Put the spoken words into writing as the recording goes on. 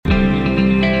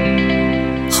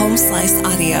Slice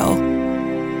Audio.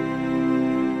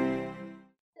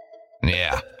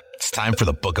 Yeah, it's time for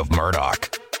the Book of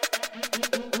Murdoch.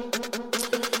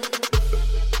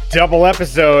 Double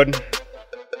episode.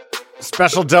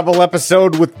 Special double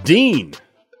episode with Dean.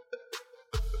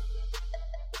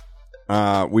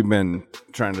 We've been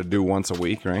trying to do once a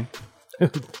week, right?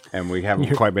 And we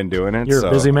haven't quite been doing it. You're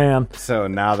a busy man. So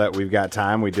now that we've got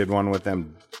time, we did one with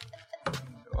them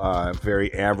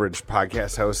very average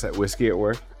podcast hosts at Whiskey at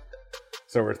Work.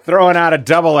 So we're throwing out a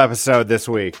double episode this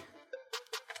week.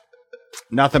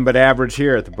 Nothing but average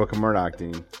here at the Book of Murdoch,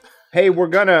 Dean. Hey, we're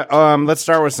gonna let's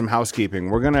start with some housekeeping.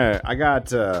 I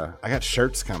got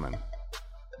shirts coming.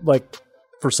 Like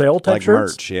for sale type like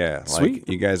shirts? Merch, yeah. Sweet. Like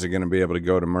you guys are gonna be able to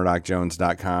go to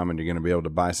murdochjones.com and you're gonna be able to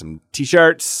buy some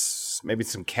t-shirts, maybe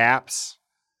some caps.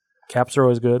 Caps are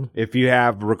always good. If you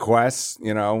have requests,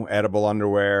 edible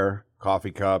underwear,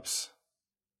 coffee cups,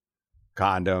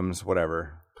 condoms,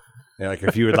 whatever. Like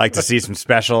if you would like to see some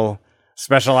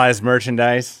specialized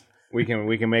merchandise, we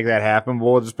can make that happen.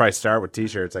 We'll just probably start with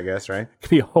t-shirts, I guess, right? Could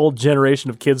be a whole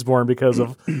generation of kids born because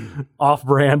of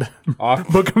off-brand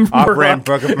Book of Murdoch. Off-brand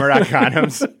Book of Murdoch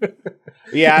condoms.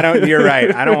 Yeah, you're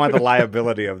right. I don't want the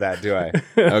liability of that, do I?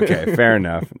 Okay, fair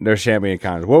enough. They're champagne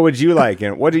condoms. What would you like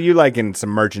what do you like in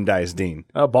some merchandise, Dean?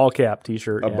 A ball cap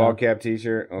t-shirt. A ball cap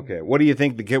t-shirt. Okay. What do you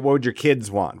think what would your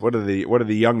kids want? What are the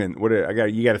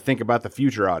youngin? You got to think about the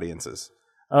future audiences.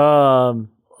 A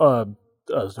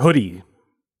hoodie.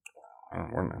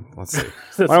 Let's see.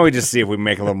 Why don't we just see if we can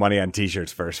make a little money on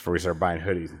t-shirts first before we start buying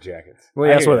hoodies and jackets? Well,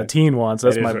 that's what a teen wants.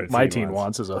 That's my teen teen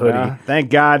wants is a hoodie. Thank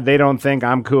God they don't think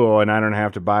I'm cool and I don't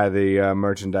have to buy the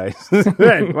merchandise.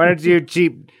 Why don't you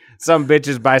cheap some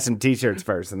bitches buy some t-shirts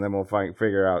first and then we'll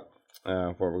figure out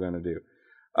what we're going to do.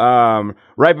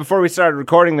 Right before we started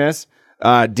recording this,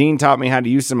 Dean taught me how to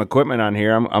use some equipment on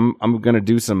here. I'm going to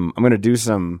do some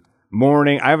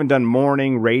morning. I haven't done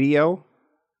morning radio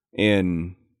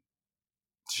in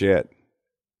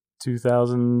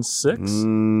 2006?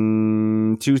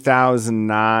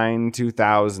 2009,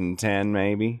 2010,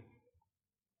 maybe.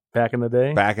 Back in the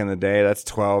day? Back in the day. That's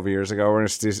 12 years ago. I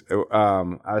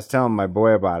was telling my boy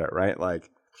about it, right? Like,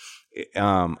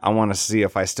 I want to see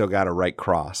if I still got a right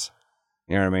cross.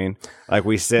 You know what I mean? Like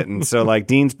we sit and so like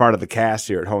Dean's part of the cast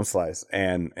here at Home Slice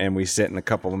and we sit in a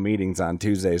couple of meetings on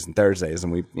Tuesdays and Thursdays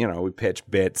and we pitch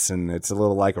bits and it's a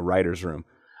little like a writer's room.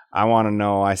 I want to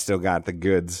know I still got the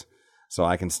goods so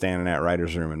I can stand in that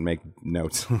writer's room and make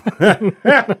notes.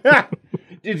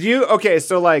 Did you? Okay,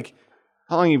 so like,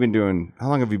 how long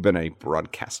have you been a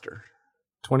broadcaster?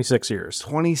 26 years.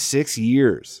 26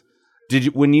 years.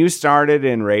 When you started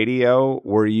in radio,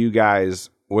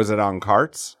 was it on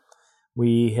carts?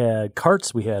 We had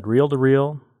carts, we had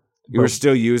reel-to-reel. You were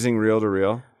still using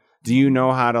reel-to-reel? Do you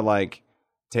know how to like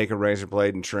take a razor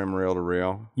blade and trim reel to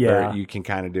reel? Yeah. Or you can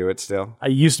kind of do it still? I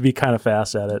used to be kind of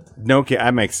fast at it. No,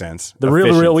 that makes sense. The reel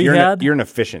to reel You're an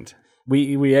efficient.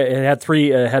 We had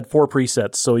four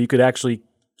presets, so you could actually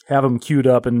have them queued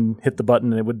up and hit the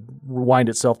button and it would rewind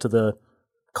itself to the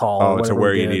call. Oh, to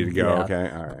where you need to go. Yeah. Okay.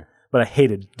 All right. But I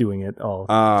hated doing it all.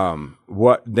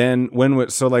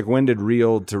 When did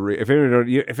reel to reel?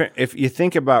 If you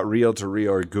think about reel to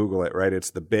reel or Google it, right? It's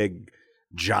the big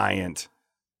giant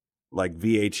like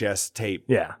VHS tape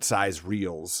size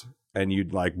reels, and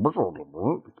you'd like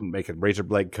make a razor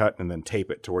blade cut and then tape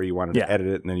it to where you wanted to edit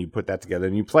it, and then you put that together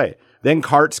and you play it. Then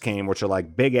carts came, which are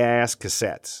like big ass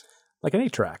cassettes, like an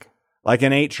 8-track. Like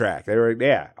an 8-track. They were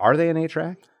Are they an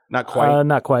 8-track? Not quite.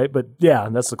 Not quite, but yeah,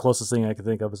 that's the closest thing I could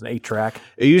think of is an 8-track.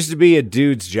 It used to be a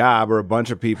dude's job or a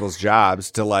bunch of people's jobs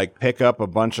to like pick up a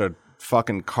bunch of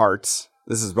fucking carts.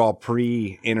 This is all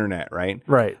pre-internet, right?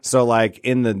 Right. So like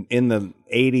in the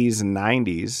 80s and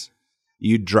 90s,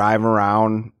 you'd drive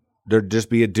around. There'd just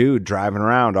be a dude driving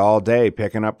around all day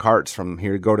picking up carts from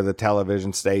here. Go to the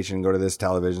television station, go to this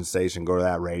television station, go to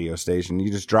that radio station.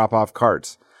 You just drop off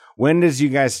carts. When does you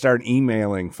guys start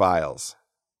emailing files?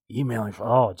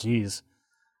 Oh, geez.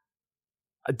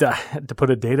 To put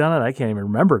a date on it, I can't even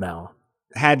remember now.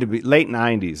 Had to be late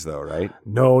 90s, though, right?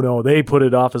 No. They put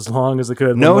it off as long as they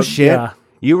could. No shit. Yeah.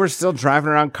 You were still driving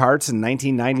around carts in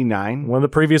 1999? One of the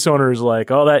previous owners like,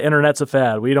 oh, that internet's a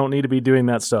fad. We don't need to be doing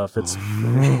that stuff. It's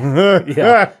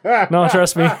yeah. No,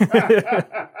 trust me.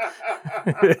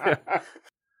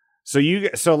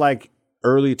 So like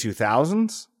early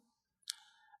 2000s?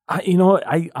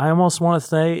 I almost want to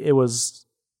say it was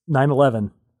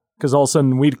 9/11. Because all of a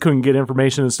sudden we couldn't get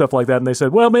information and stuff like that, and they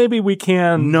said, "Well, maybe we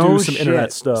can do some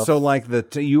internet stuff." So, like how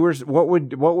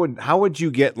would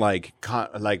you get did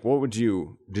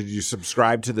you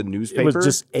subscribe to the newspapers? It was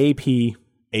just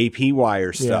AP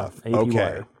wire stuff. AP okay.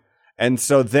 wire. And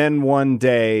so then one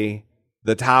day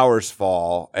the towers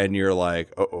fall and you're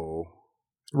like, uh-oh.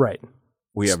 Right.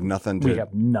 We have nothing to... We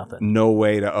have nothing. No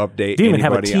way to update Didn't even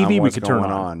have a anybody TV on what's we could turn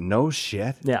going on. No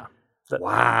shit? Yeah.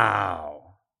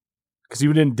 Wow. Because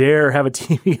you didn't dare have a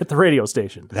TV at the radio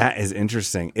station. That is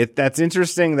interesting. That's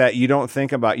interesting that you don't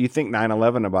think about... You think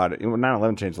 9/11 about it.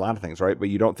 9/11 changed a lot of things, right? But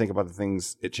you don't think about the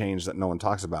things it changed that no one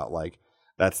talks about. Like,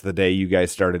 that's the day you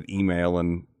guys started email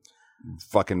and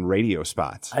fucking radio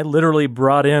spots. I literally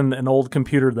brought in an old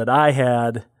computer that I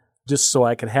had just so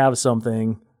I could have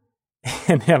something,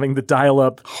 and having the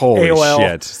dial-up Holy AOL.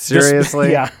 shit.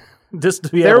 Seriously? Just to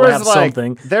be able to have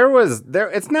something.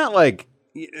 It's not like...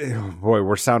 Boy,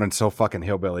 we're sounding so fucking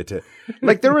hillbilly too.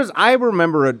 Like I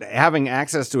remember having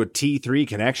access to a T3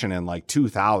 connection in like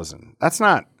 2000. That's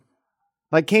not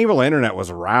like cable internet was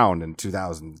around in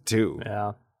 2002.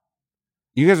 Yeah.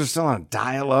 You guys are still on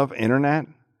dial-up internet?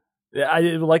 Yeah,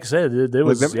 like I said, it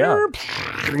was, like they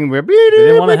didn't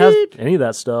want to have any of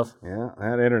that stuff. Yeah,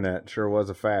 that internet sure was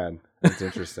a fad. That's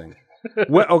interesting.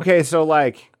 Okay, so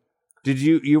like,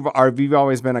 you've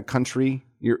always been a country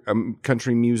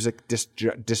music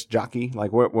disc jockey?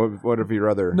 Like what have your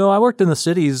other? No, I worked in the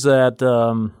cities at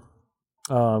I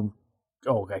can't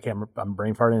remember. I'm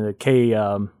brain farting.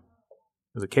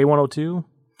 Was it K102?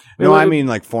 No, I mean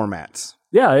like formats.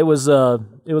 Yeah, it was a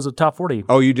top 40.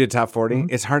 Oh, you did top 40? Mm-hmm.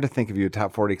 It's hard to think of you a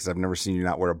top 40 because I've never seen you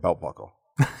not wear a belt buckle.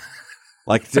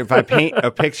 Like if I paint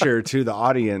a picture to the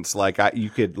audience, like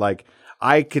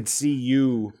I could see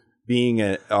you being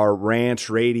a ranch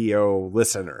radio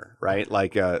listener, right?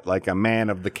 Like a man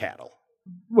of the cattle.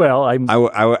 Well,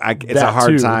 it's a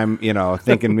hard time,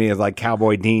 thinking me as like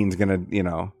Cowboy Dean's gonna,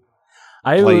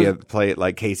 play it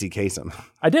like Casey Kasem.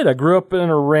 I did. I grew up in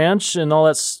a ranch and all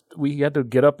that. We had to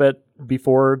get up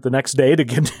before the next day to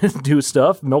get to do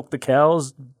stuff, milk the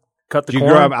cows, cut the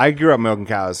corn. I grew up milking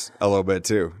cows a little bit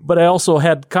too. But I also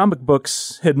had comic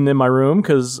books hidden in my room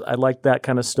because I liked that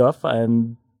kind of stuff,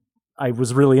 and I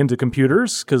was really into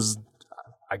computers because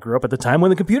I grew up at the time when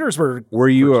the computers were. Were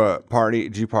you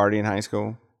Did you party in high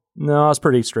school? No, I was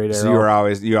pretty straight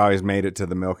arrow. So you always made it to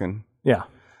the milking. Yeah,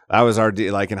 that was our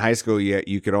deal. Like in high school,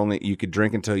 you could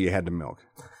drink until you had to milk,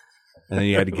 and then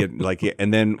you had to get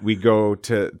and then we go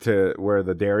to where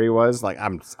the dairy was. Like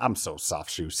I'm so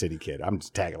soft shoe city kid. I'm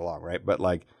just tagging along, right? But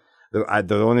like the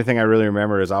only thing I really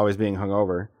remember is always being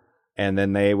hungover, and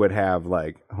then they would have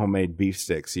like homemade beef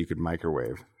sticks you could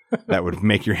microwave. That would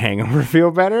make your hangover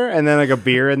feel better, and then like a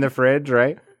beer in the fridge,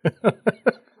 right?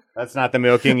 That's not the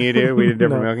milking you do. We did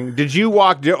different milking. Did you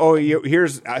walk?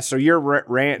 So you're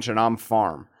ranch and I'm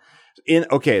farm.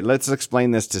 Okay, let's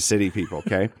explain this to city people.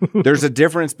 Okay, there's a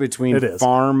difference between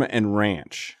farm and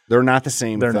ranch. They're not the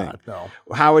same thing. They're not. No.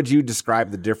 How would you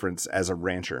describe the difference as a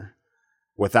rancher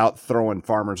without throwing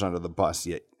farmers under the bus?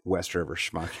 Yet West River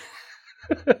schmuck.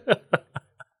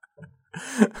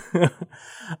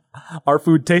 Our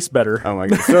food tastes better. Oh my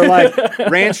god! So like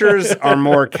ranchers are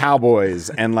more cowboys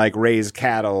and like raise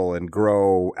cattle and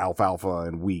grow alfalfa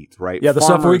and wheat, right? Yeah, the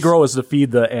stuff we grow is to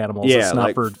feed the animals. Yeah, it's not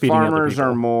like for feeding farmers other people.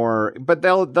 are more, but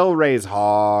they'll raise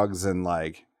hogs and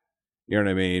like, you know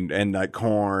what I mean, and like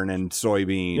corn and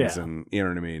soybeans and you know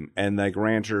what I mean, and like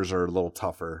ranchers are a little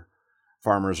tougher.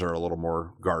 Farmers are a little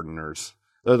more gardeners.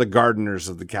 They're the gardeners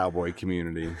of the cowboy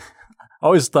community. I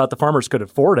always thought the farmers could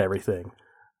afford everything.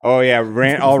 Oh yeah,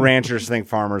 all ranchers think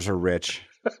farmers are rich.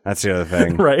 That's the other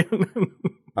thing, right?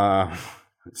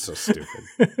 It's so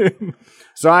stupid.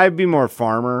 So I'd be more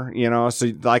farmer,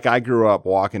 So like I grew up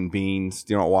walking beans.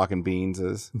 Do you know what walking beans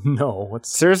is? No.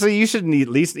 Seriously? You should at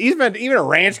least even a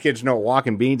ranch kid should know what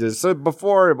walking beans is. So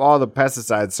before all the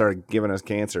pesticides started giving us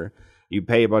cancer, you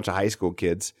pay a bunch of high school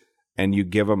kids and you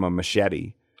give them a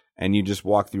machete and you just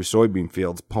walk through soybean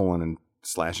fields pulling and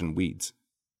slashing weeds.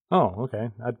 Oh, okay.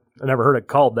 I never heard it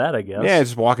called that, I guess. Yeah,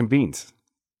 just walking beans.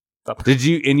 Oh. Do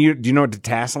you know what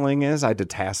detasseling is? I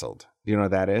detasseled. Do you know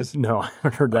what that is? No, I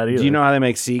haven't heard that either. Do you know how they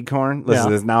make seed corn? Listen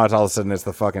to this. Now it's all of a sudden it's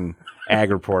the fucking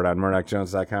ag report on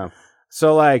MurdochJones.com.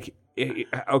 So like,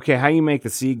 okay, how you make the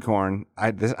seed corn?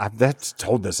 I've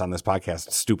told this on this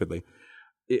podcast stupidly.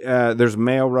 There's a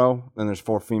male row, and there's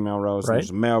 4 female rows. Right. And there's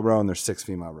a male row, and there's 6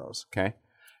 female rows. Okay.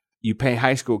 You pay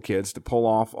high school kids to pull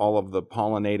off all of the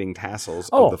pollinating tassels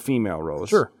of the female rows.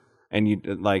 Sure. And you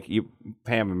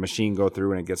pay them a machine go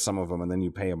through and it gets some of them, and then you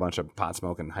pay a bunch of pot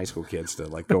smoking high school kids to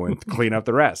like go and clean up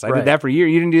the rest. I did that for a year.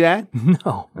 You didn't do that?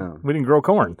 No, we didn't grow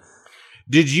corn.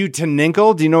 Did you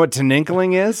tininkle? Do you know what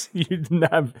tininkling is?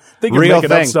 I'm thinking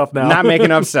making up stuff now. Not making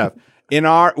up stuff.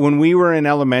 When we were in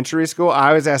elementary school, I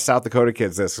always ask South Dakota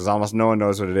kids this because almost no one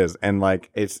knows what it is, and like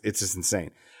it's just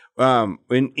insane.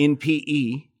 In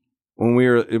PE. When we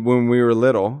were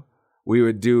little, we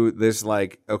would do this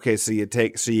like, okay, so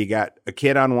you got a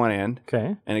kid on one end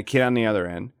Okay. and a kid on the other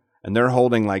end, and they're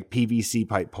holding like PVC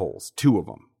pipe poles, 2 of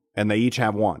them, and they each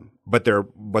have one, but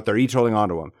they're each holding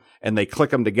onto them, and they click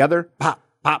them together, pop,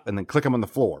 pop, and then click them on the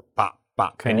floor, pop,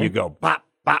 pop, Okay. and you go pop,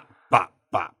 pop, pop,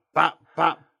 pop, pop,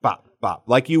 pop, pop, pop,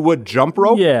 like you would jump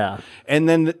rope. Yeah. And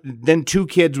then 2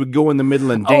 kids would go in the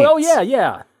middle and dance. Oh,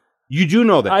 yeah. You do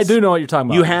know this. I do know what you're talking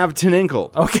about. You have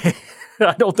Tininkled. Okay.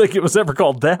 I don't think it was ever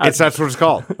called that. That's what it's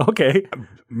called. Okay.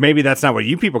 Maybe that's not what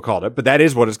you people called it, but that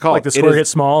is what it's called. Like the square gets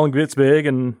small and gets big,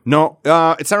 and No,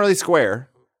 it's not really square.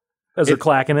 as they're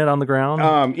clacking it on the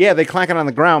ground. Yeah, they clack it on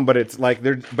the ground, but it's like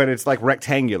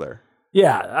rectangular.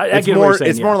 Yeah, I It's get more what you're saying.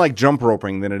 it's more like jump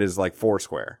roping than it is like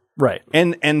foursquare. right.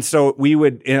 And so we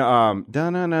would the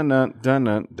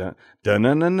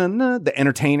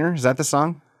Entertainer, is that the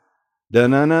song? Okay,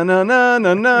 yeah. You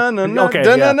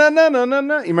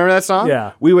remember that song?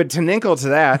 Yeah. We would tininkle to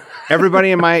that.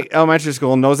 Everybody in my elementary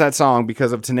school knows that song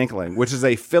because of tininkling, which is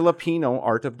a Filipino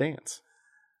art of dance.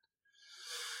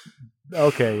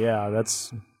 Okay, yeah,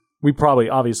 we probably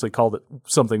obviously called it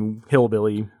something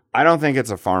hillbilly. I don't think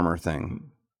it's a farmer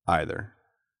thing either.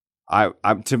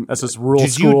 That's just rural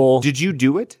school. Did you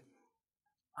do it?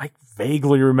 I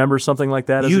vaguely remember something like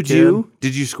that as a You kid. do?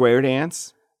 Did you square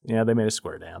dance? Yeah, they made a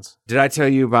square dance. Did I tell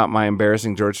you about my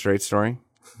embarrassing George Strait story?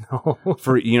 No.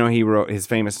 He wrote his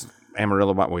famous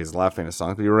Amarillo by, well, his last famous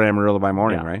song, but he wrote Amarillo by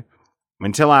Morning, Yeah. right?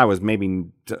 Until I was maybe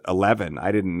 11,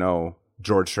 I didn't know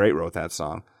George Strait wrote that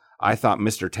song. I thought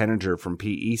Mr. Tenninger from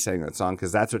PE sang that song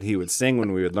because that's what he would sing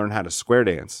when we would learn how to square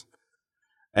dance.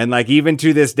 And like even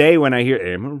to this day, when I hear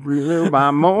Amarillo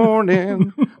by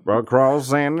Morning, across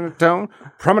San Antonio,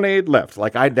 promenade left,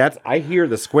 like I hear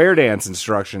the square dance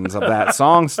instructions of that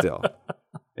song still.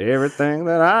 Everything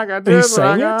that I got, He just what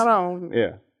I sang got it? on.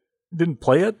 Yeah. Didn't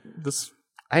play it?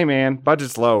 Hey man,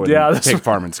 budget's low in Yeah, pig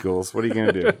farming schools. What are you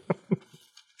gonna do?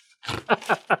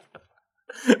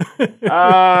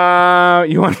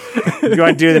 You want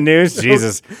to do the news?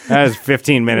 Jesus, that is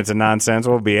 15 minutes of nonsense.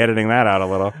 We'll be editing that out a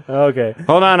little. Okay.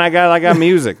 Hold on, I got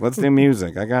music. Let's do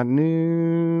music. I got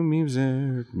new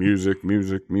music. Music.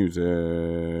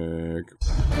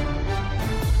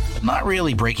 Not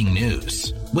really breaking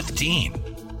news with Dean.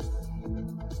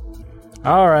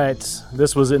 All right.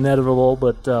 This was inevitable,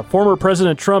 but former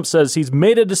President Trump says he's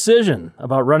made a decision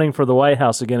about running for the White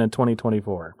House again in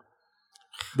 2024.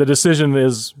 The decision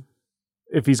is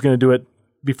if he's going to do it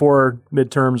before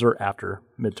midterms or after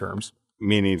midterms.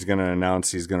 Meaning he's going to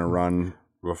announce he's going to run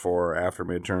before or after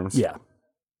midterms? Yeah.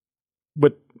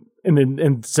 But in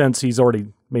a sense, he's already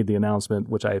made the announcement,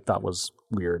 which I thought was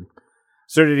weird.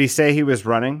 So did he say he was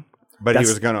running? But That's-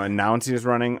 he was going to announce he was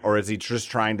running, or is he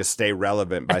just trying to stay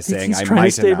relevant by saying he's I trying to might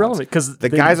stay announce? relevant, 'cause the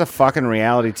guy's a fucking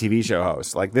reality TV show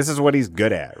host. Like this is what he's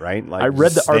good at, right? Like I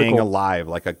read the staying article. alive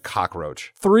like a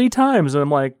cockroach. 3 times, and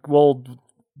I'm like, well,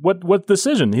 what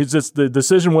decision? He's just the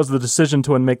decision was the decision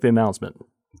to make the announcement,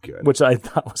 Good. which I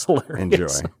thought was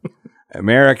hilarious. Enjoy.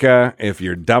 America, if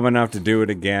you're dumb enough to do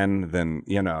it again, then,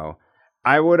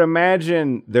 I would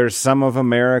imagine there's some of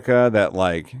America that,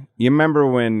 like, you remember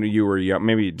when you were young,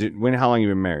 how long you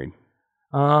been married?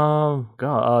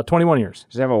 21 years.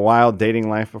 Did you have a wild dating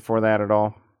life before that at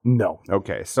all? No.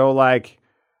 Okay, so, like,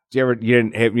 you've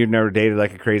never dated,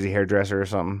 like, a crazy hairdresser or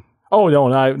something? Oh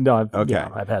no, I've, Okay. yeah,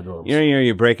 I've had those.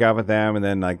 You break up with them, and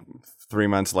then, like, 3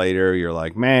 months later, you're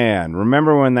like, man,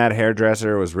 remember when that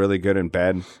hairdresser was really good in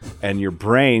bed? And your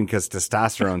brain, because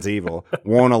testosterone's evil,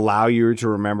 won't allow you to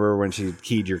remember when she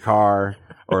keyed your car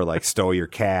or like stole your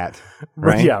cat,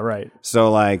 right? Yeah, right.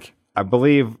 So like, I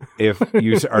believe if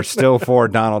you are still for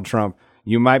Donald Trump,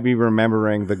 you might be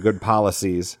remembering the good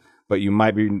policies, but you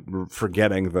might be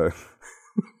forgetting the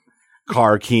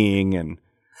car keying and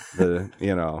the,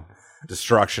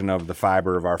 destruction of the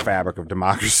fiber of our fabric of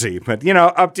democracy. But,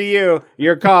 up to you.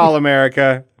 Your call,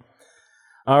 America.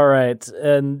 All right.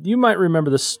 And you might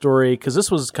remember this story because this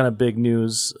was kind of big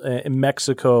news in New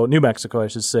Mexico, I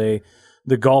should say.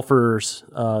 The golfers,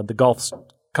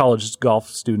 college golf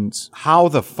students. How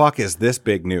the fuck is this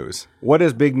big news? What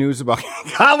is big news about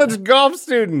college golf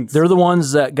students? They're the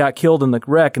ones that got killed in the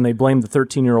wreck, and they blamed the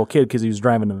 13-year-old kid because he was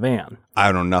driving a van.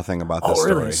 I know nothing about this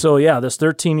story. So, yeah, this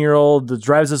 13-year-old that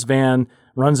drives this van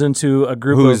runs into a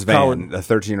group Whose of van? The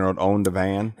 13-year-old owned the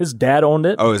van? His dad owned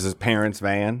it. Oh, is his parents'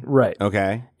 van? Right.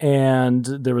 Okay. And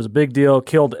there was a big deal,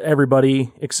 killed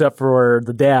everybody except for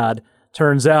the dad.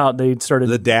 Turns out they started...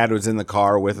 The dad was in the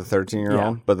car with a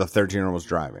 13-year-old, Yeah. but the 13-year-old was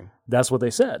driving. That's what they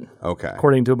said. Okay.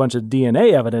 According to a bunch of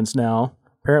DNA evidence now,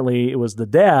 apparently it was the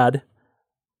dad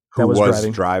that Who was was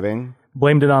driving. driving?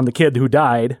 Blamed it on the kid who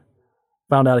died.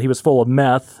 found out he was full of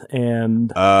meth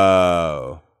and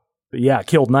Oh.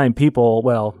 killed 9 people.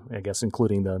 Well, I guess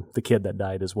including the kid that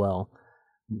died as well.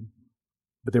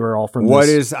 But they were all from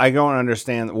I don't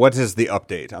understand. What is the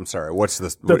update? I'm sorry. What's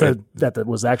this? that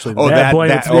was actually the dad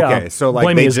blaming okay. So like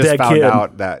blaming they his just dead found kid.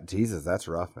 out that, Jesus, that's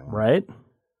rough, man. Right?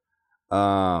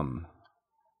 I'm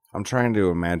trying to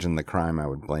imagine the crime I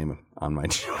would blame on my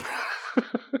children.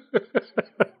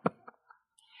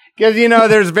 Because,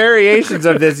 there's variations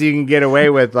of this you can get away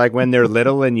with. Like when they're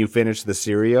little and you finish the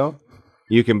cereal,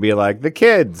 you can be like, the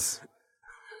kids.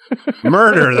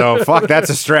 Murder, though. Fuck, that's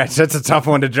a stretch. That's a tough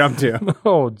one to jump to.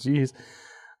 Oh, jeez.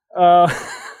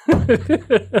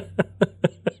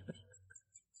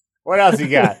 What else you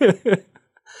got?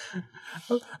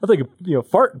 I think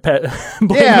fart pet.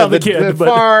 Yeah, the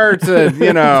farts.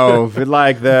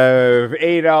 Like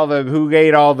who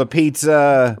ate all the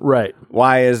pizza? Right.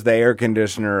 Why is the air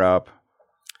conditioner up?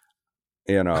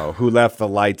 Who left the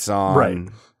lights on? Right.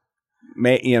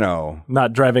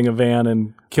 Not driving a van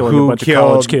and killing a bunch of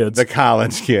college kids. The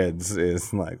college kids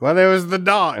is like, well, there was the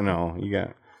dog. No, you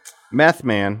got meth,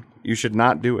 man. You should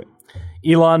not do it.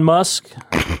 Elon Musk.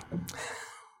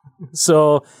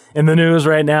 So in the news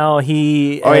right now,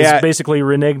 he has basically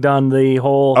reneged on the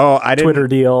whole Twitter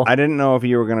deal. I didn't know if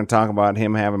you were going to talk about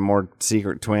him having more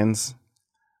secret twins.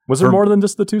 Was there more than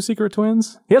just the 2 secret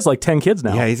twins? He has like 10 kids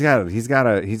now. Yeah, he's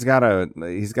got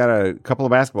a couple of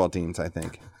basketball teams, I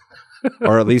think.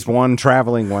 Or at least one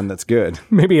traveling one that's good.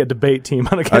 Maybe a debate team.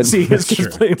 I can see his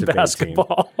kids playing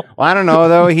basketball. Well, I don't know,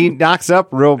 though. He knocks up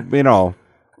real,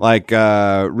 like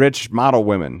rich model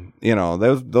women.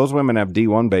 Those women have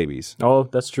D1 babies. Oh,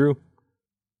 that's true.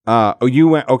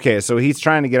 Okay, so he's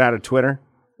trying to get out of Twitter?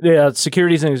 Yeah,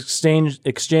 Securities and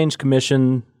Exchange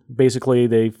Commission, basically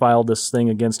they filed this thing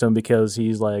against him because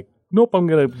he's like, nope, I'm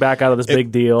going to back out of this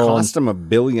big deal. It cost him $1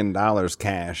 billion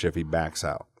cash if he backs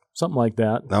out. Something like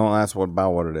that. No, that's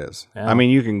about what it is. Yeah. I mean,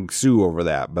 you can sue over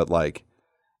that, but like,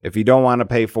 if you don't want to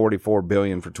pay $44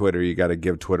 billion for Twitter, you got to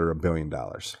give Twitter $1 billion.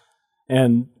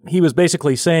 And he was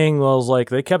basically saying, well, I was like,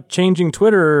 they kept changing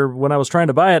Twitter when I was trying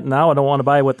to buy it. And now I don't want to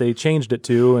buy what they changed it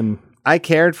to. And I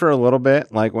cared for a little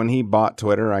bit. Like when he bought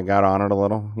Twitter, I got on it a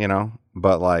little,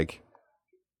 but like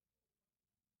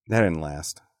that didn't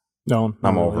last. No,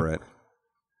 I'm over it.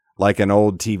 Like an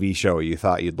old TV show you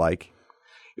thought you'd like.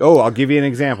 Oh, I'll give you an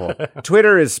example.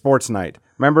 Twitter is Sports Night.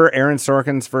 Remember Aaron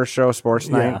Sorkin's first show, Sports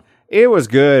Night? It was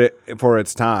good for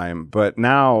its time, but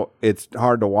now it's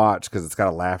hard to watch because it's got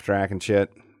a laugh track and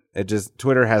shit.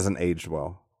 Twitter hasn't aged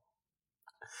well.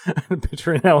 I'm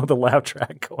picturing now with the laugh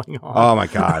track going on. Oh my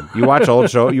God. You watch old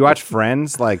show, you watch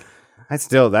Friends, like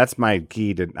that's my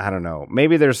key to, I don't know.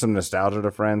 Maybe there's some nostalgia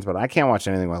to Friends, but I can't watch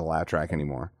anything with a laugh track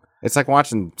anymore. It's like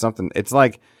watching something. It's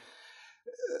like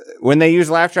when they used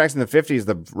laugh tracks in the 50s,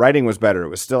 the writing was better. It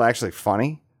was still actually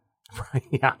funny. Right,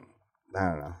 yeah. I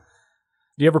don't know.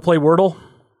 Do you ever play Wordle?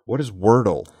 What is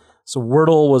Wordle? So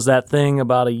Wordle was that thing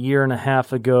about a year and a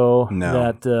half ago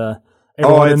that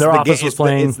everyone in their office was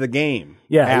playing. It's the game.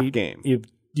 Yeah, game.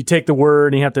 You take the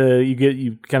word and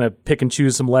you kind of pick and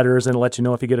choose some letters and it lets you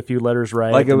know if you get a few letters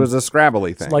right. Like it was a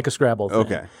Scrabble-y thing. Like a Scrabble thing.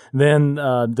 Okay. Then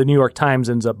the New York Times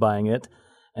ends up buying it.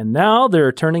 And now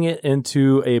they're turning it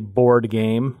into a board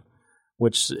game,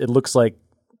 which it looks like.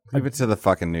 Leave it to the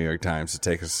fucking New York Times to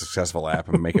take a successful app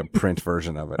and make a print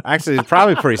version of it. Actually, it's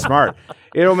probably pretty smart.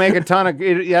 It'll make a ton of.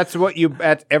 That's what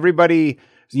everybody.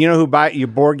 Who buy you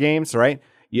board games, right?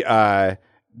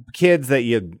 Kids that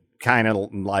you kind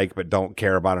of like but don't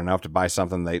care about enough to buy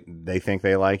something they think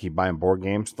they like. You buy them board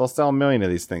games. They'll sell 1 million of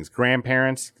these things.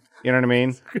 Grandparents, you know what I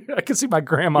mean? I can see my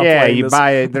grandma. Yeah, playing you this.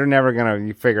 buy it. They're never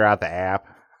gonna figure out the app.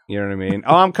 You know what I mean?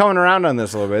 Oh, I'm coming around on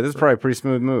this a little bit. This is probably a pretty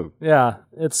smooth move. Yeah,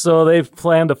 it's so they've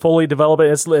planned to fully develop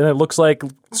it. And it looks like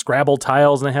Scrabble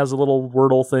tiles, and it has a little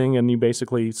Wordle thing, and you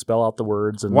basically spell out the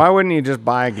words. And why wouldn't you just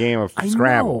buy a game of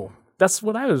Scrabble? Know. That's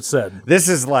what I would have said. This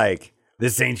is like,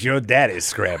 this ain't your daddy's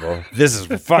Scrabble. This is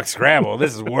fuck Scrabble.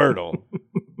 This is Wordle.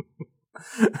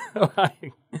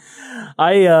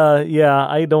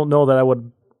 I don't know that I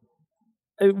would.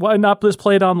 Why not just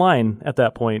play it online at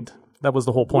that point? That was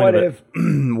the whole point of it.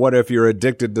 What if you're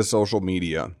addicted to social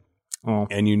media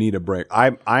and you need a break?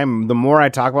 I'm the more I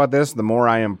talk about this, the more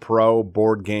I am pro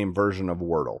board game version of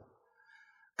Wordle.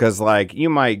 Because like you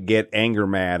might get anger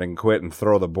mad and quit and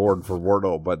throw the board for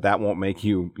Wordle, but that won't make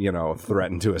you,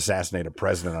 threaten to assassinate a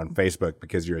president on Facebook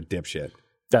because you're a dipshit.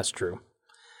 That's true.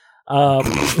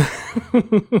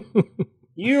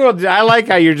 I like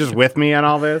how you're just with me on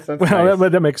all this. That's nice.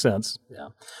 that makes sense. Yeah.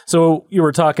 So you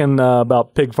were talking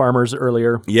about pig farmers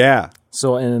earlier. Yeah.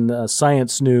 So in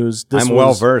Science News, I'm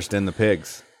well versed in the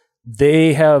pigs.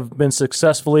 they have been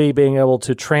successfully being able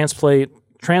to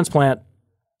transplant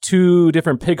 2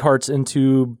 different pig hearts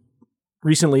into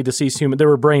recently deceased human. They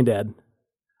were brain dead.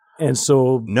 And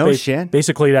so shit.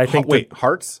 Basically, I think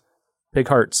hearts? Pig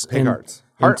hearts. Pig hearts.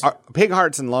 Pig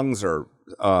hearts and lungs are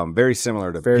very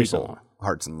similar to people.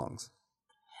 Hearts and lungs.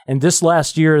 And this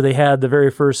last year, they had the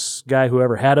very first guy who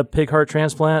ever had a pig heart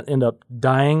transplant end up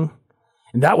dying.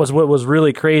 And that was what was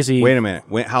really crazy. Wait a minute.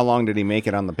 How long did he make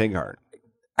it on the pig heart?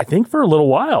 I think for a little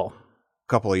while.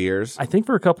 Couple of years? I think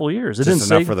for a couple of years. It Just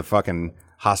didn't enough say for the fucking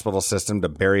hospital system to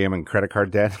bury him in credit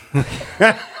card debt?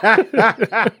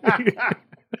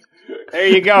 There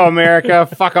you go, America.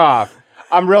 Fuck off.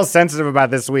 I'm real sensitive about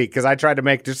this week because I tried to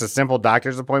make just a simple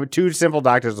doctor's appointment, 2 simple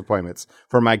doctor's appointments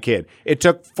for my kid. It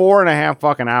took 4.5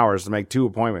 fucking hours to make 2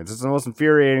 appointments. It's the most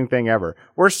infuriating thing ever.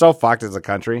 We're so fucked as a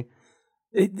country.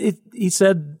 He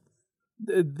said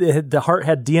the heart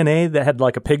had DNA that had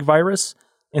like a pig virus,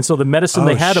 and so the medicine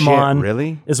they had him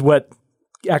on is what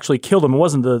actually killed him. It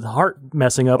wasn't the heart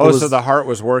messing up. Oh, so the heart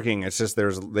was working. It's just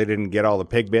they didn't get all the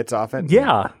pig bits off it?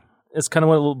 Yeah. It's kind of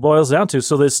what it boils down to.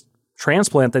 So this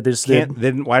transplant that they just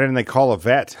did. Why didn't they call a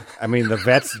vet? I mean, the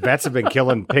vets have been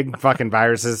killing pig fucking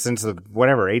viruses since the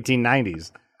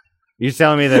 1890s. You're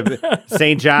telling me that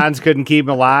St. John's couldn't keep him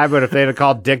alive, but if they'd have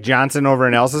called Dick Johnson over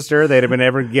in Elcester, they'd have been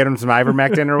able to get him some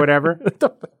ivermectin or whatever?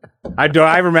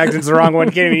 Ivermectin's the wrong one.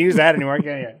 You can't even use that anymore,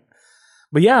 can you?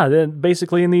 But yeah, then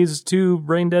basically in these 2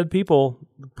 brain dead people,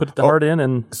 put the heart in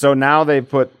and... So now they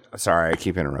put... Sorry, I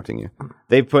keep interrupting you.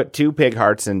 They put 2 pig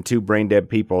hearts in 2 brain dead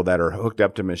people that are hooked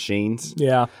up to machines.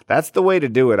 Yeah. That's the way to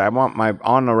do it. I want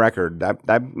on the record,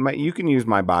 you can use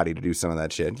my body to do some of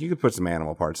that shit. You could put some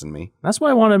animal parts in me. That's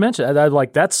what I wanted to mention.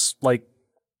 That's like...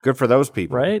 Good for those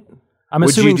people. Right?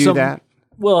 Would you do that?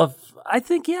 Well, I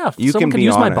think, yeah. If someone can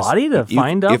use my body to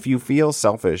find out. If you feel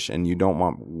selfish and you don't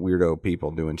want weirdo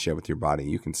people doing shit with your body,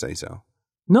 you can say so.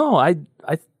 No, I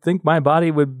think my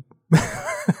body would...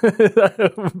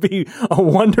 That would be a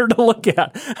wonder to look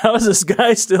at. How is this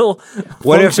guy still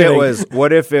What if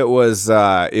it was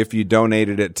if you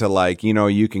donated it to, like,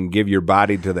 you can give your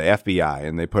body to the FBI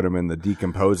and they put them in the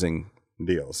decomposing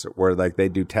deals where, like, they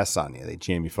do tests on you. They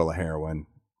jam you full of heroin,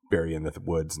 bury you in the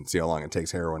woods, and see how long it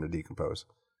takes heroin to decompose.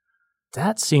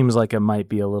 That seems like it might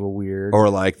be a little weird. Or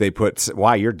like they put,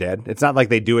 why, you're dead. It's not like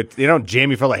they do it. They don't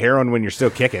jam you full of heroin when you're still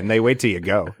kicking. They wait till you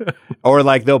go. Or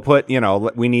like they'll put, we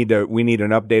need an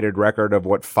updated record of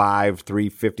what 5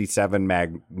 357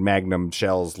 Magnum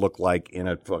shells look like in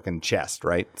a fucking chest,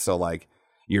 right? So like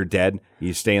you're dead.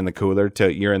 You stay in the cooler till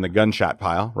you're in the gunshot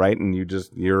pile, right? And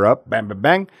you're up, bang, bang,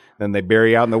 bang. Then they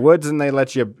bury you out in the woods and they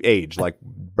let you age like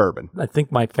bourbon. I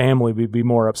think my family would be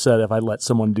more upset if I let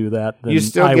someone do that. Than you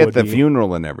still get the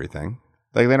funeral and everything.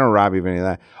 Like they don't rob you of any of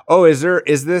that. Oh,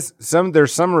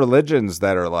 there's some religions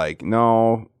that are like,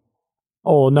 no.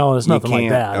 Oh, no, there's nothing like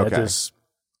that. Okay.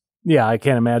 I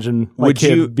can't imagine my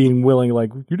kid being willing,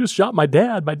 like, you just shot my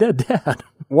dead dad.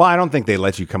 Well, I don't think they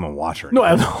let you come and watch her. No,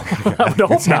 I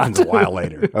hope not. A while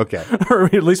later. Okay. Or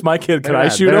at least my kid, I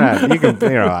shoot him? You can,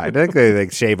 I think they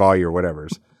shave all your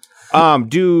whatevers.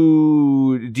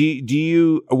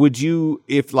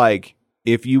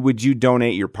 Would you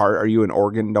donate your part? Are you an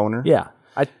organ donor? Yeah.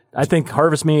 I think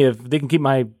Harvest Me, if they can keep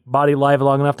my body alive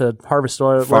long enough to harvest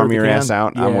oil, farm your ass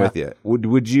out. Yeah. I'm with you.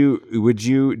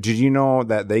 Did you know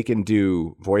that they can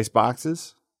do voice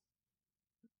boxes?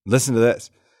 Listen to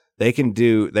this.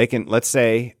 Let's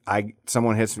say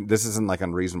someone hits me. This isn't like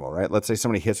unreasonable, right? Let's say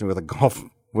somebody hits me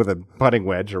with a putting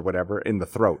wedge or whatever in the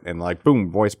throat and like, boom,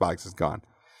 voice box is gone.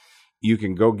 You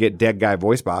can go get dead guy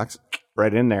voice box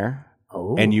right in there.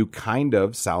 Oh. And you kind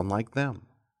of sound like them.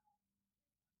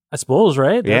 I suppose,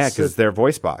 right? Yeah, because they're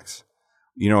voice box.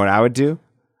 You know what I would do?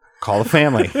 Call the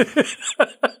family.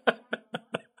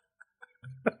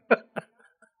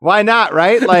 Why not,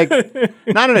 right? Like,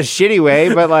 not in a shitty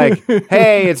way, but like,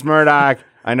 hey, it's Murdoch.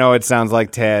 I know it sounds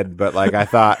like Ted, but like,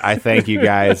 I thank you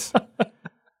guys.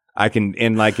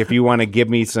 And like, if you want to give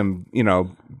me some,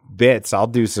 bits, I'll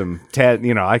do some Ted,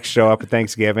 I can show up at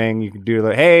Thanksgiving. You can do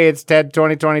like, hey, it's Ted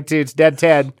 2022. It's Dead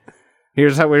Ted.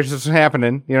 Here's what's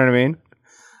happening. You know what I mean?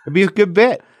 It'd be a good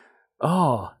bit.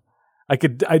 Oh,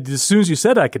 as soon as you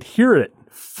said it, I could hear it.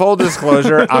 Full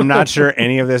disclosure, I'm not sure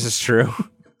any of this is true.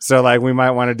 So like we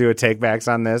might want to do a take backs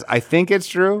on this. I think it's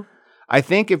true. I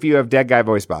think if you have dead guy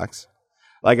voice box,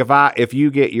 like if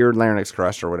you get your larynx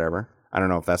crushed or whatever, I don't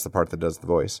know if that's the part that does the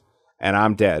voice, and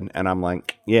I'm dead, and I'm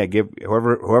like, yeah, give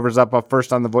whoever's up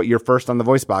first on you're first on the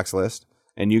voice box list,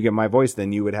 and you get my voice,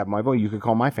 then you would have my voice. You could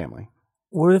call my family.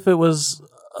 What if it was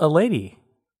a lady?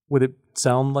 Would it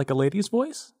sound like a lady's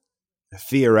voice?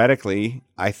 Theoretically,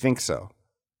 I think so.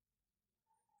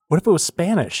 What if it was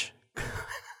Spanish?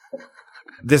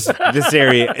 This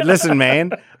area. Listen,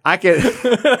 man, I could.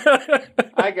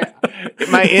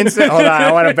 My instant. Hold on,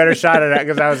 I want a better shot at that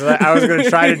because I was going to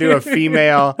try to do a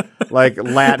female like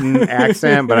Latin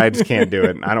accent, but I just can't do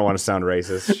it. I don't want to sound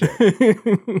racist.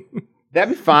 Shit.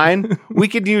 That'd be fine. We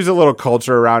could use a little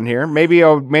culture around here. Maybe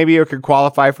you could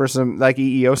qualify for some like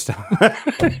EEO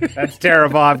stuff. That's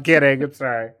terrible. I'm kidding. I'm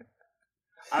sorry.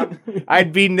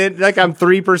 I'd be like I'm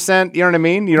 3%. You know what I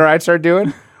mean? You know what I'd start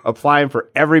doing? Applying for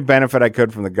every benefit I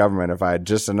could from the government if I had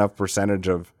just enough percentage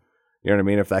of, you know what I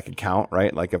mean? If that could count,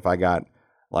 right? Like if I got,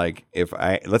 like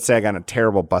let's say I got in a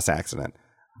terrible bus accident,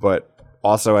 but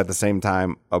also at the same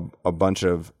time a bunch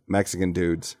of Mexican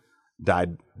dudes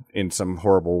died in some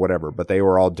horrible whatever, but they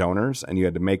were all donors, and you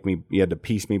had to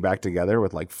piece me back together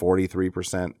with like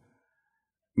 43%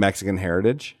 Mexican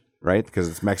heritage, right? Because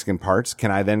it's Mexican parts.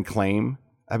 Can I then claim?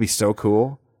 That'd be so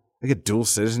cool. I get dual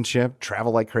citizenship,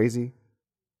 travel like crazy.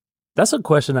 That's a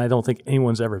question I don't think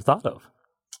anyone's ever thought of.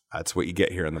 That's what you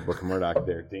get here in the Book of Murdoch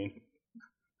there, Dean.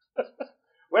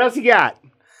 What else you got?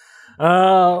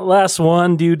 Last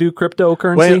one. Do you do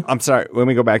cryptocurrency? Wait, I'm sorry. Let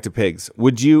me go back to pigs.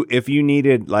 Would you, if you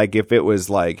needed, like, if it was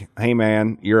like, hey,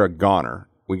 man, you're a goner.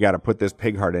 We got to put this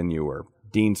pig heart in you or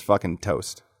Dean's fucking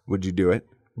toast. Would you do it?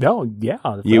 No, yeah.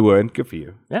 You would? Good for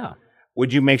you. Yeah.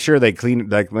 Would you make sure they clean,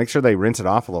 like, make sure they rinse it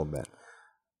off a little bit?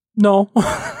 No.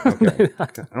 Okay.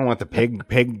 I don't want the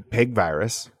pig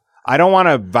virus. I don't want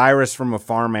a virus from a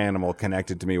farm animal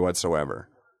connected to me whatsoever.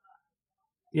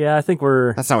 Yeah, I think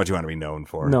That's not what you want to be known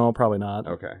for. No, probably not.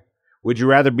 Okay. Would you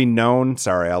rather be known?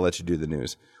 Sorry, I'll let you do the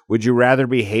news. Would you rather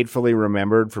be hatefully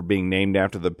remembered for being named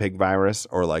after the pig virus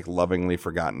or like lovingly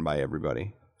forgotten by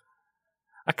everybody?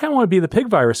 I kind of want to be the pig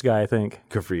virus guy, I think.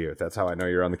 Good for you. That's how I know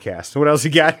you're on the cast. What else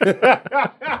you got?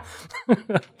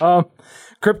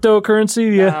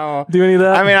 Cryptocurrency? Yeah. No. Do any of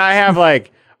that? I mean, I have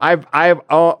like,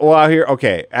 here,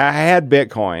 okay. I had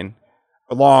Bitcoin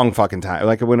a long fucking time.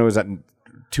 Like when it was at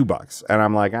 $2 and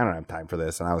I'm like, I don't have time for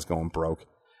this. And I was going broke.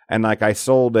 And like I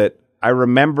sold it.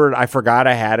 I forgot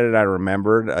I had it. I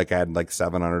remembered like I had like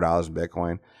 $700 in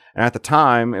Bitcoin. And at the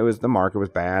time the market was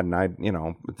bad and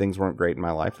things weren't great in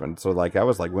my life. And so like, I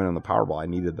was like winning the Powerball. I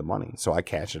needed the money. So I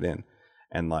cashed it in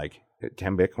and like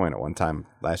 10 Bitcoin at one time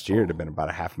last year, it'd have been about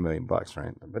 $500,000,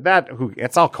 right? But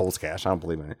it's all Coles cash. I don't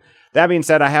believe in it. That being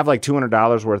said, I have like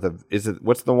 $200 worth of,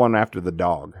 what's the one after the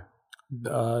dog?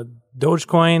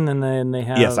 Dogecoin, and then they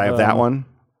have. Yes, I have that one.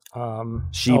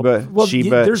 Shiba.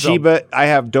 I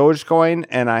have Dogecoin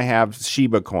and I have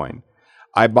Shiba coin.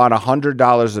 I bought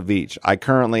 $100 of each. I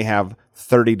currently have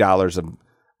 $30 of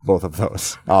both of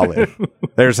those all in.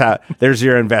 There's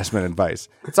your investment advice.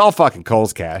 It's all fucking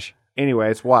Coles cash.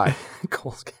 Anyways, why?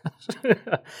 Coles cash.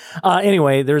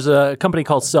 Anyway, there's a company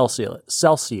called Celsius.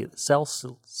 Did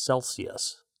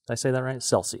I say that right?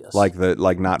 Celsius. Like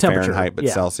not Fahrenheit, but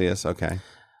yeah. Celsius. Okay.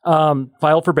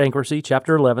 Filed for bankruptcy,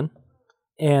 Chapter 11.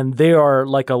 And they are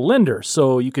like a lender.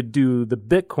 So you could do the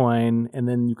Bitcoin and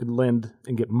then you could lend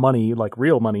and get money, like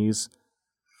real monies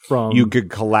from. You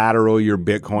could collateral your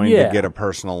Bitcoin to get a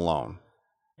personal loan.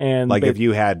 And like if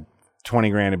you had 20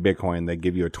 grand in Bitcoin, they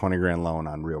give you a 20 grand loan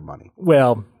on real money.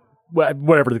 Well,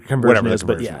 whatever the conversion is.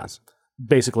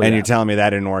 Basically. And you're telling me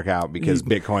that didn't work out because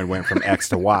Bitcoin went from X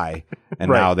to Y and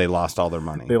now they lost all their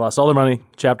money. They lost all their money,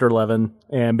 Chapter 11,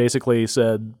 and basically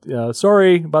said,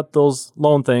 sorry about those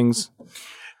loan things.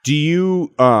 Do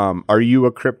you, are you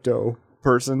a crypto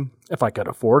person? If I could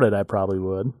afford it, I probably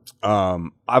would.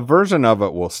 A version of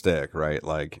it will stick, right?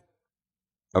 Like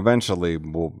eventually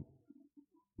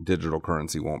digital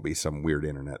currency won't be some weird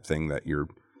internet thing that your,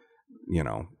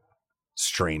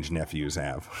 strange nephews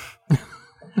have.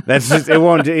 That's just, it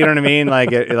won't, you know what I mean?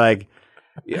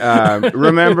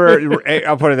 Remember,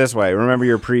 I'll put it this way. Remember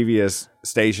your previous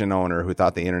station owner who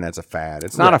thought the internet's a fad.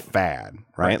 It's not a fad,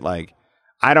 right? Like,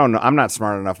 I don't know. I'm not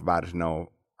smart enough about it to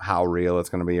know how real it's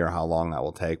going to be or how long that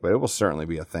will take, but it will certainly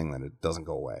be a thing that it doesn't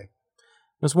go away.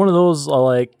 It's one of those,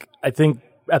 I think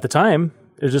at the time,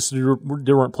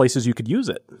 there weren't places you could use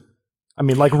it. I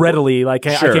mean, like readily, I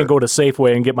can't go to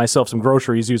Safeway and get myself some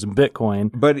groceries using Bitcoin.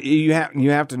 But you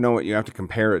have to know what you have to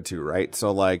compare it to, right?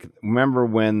 So, like, remember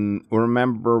when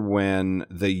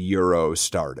the euro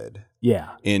started?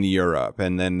 Yeah, in Europe,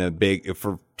 and then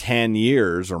for 10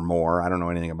 years or more, I don't know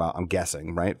anything about. I'm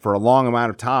guessing, right? For a long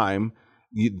amount of time,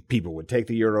 people would take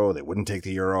the euro, they wouldn't take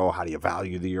the euro. How do you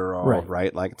value the euro?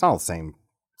 Right? Like it's all the same.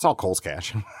 It's all Coles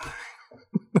cash.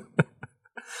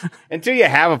 Until you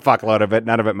have a fuckload of it,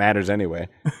 none of it matters anyway.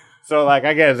 So, like,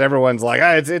 I guess everyone's like,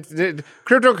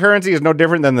 cryptocurrency is no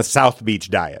different than the South Beach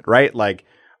diet, right? Like,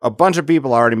 a bunch of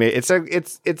people already made it's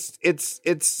what's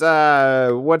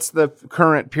the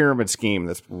current pyramid scheme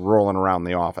that's rolling around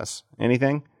the office?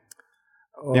 Anything?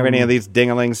 You have any of these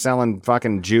dinglings selling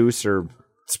fucking juice or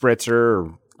spritzer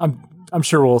or I'm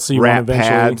sure we'll see one rat eventually.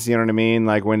 pads? You know what I mean?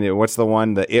 Like what's the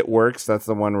one? The It Works. That's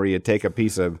the one where you take a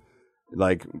piece of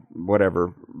like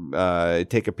whatever,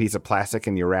 take a piece of plastic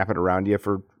and you wrap it around you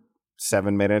for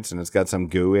 7 minutes, and it's got some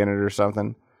goo in it or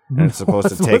something. And it's supposed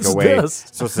to take away. This?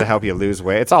 It's supposed to help you lose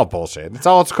weight. It's all bullshit. It's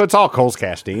all Coles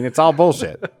Cash, Dean. It's all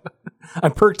bullshit. I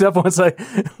perked up once I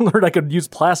learned I could use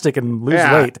plastic and lose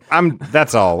weight.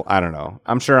 That's all. I don't know.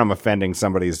 I'm sure I'm offending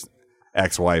somebody's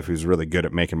ex-wife who's really good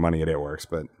at making money at It Works,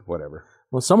 but whatever.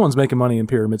 Well, someone's making money in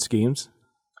pyramid schemes.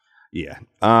 Yeah.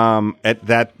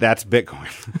 That's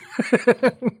Bitcoin.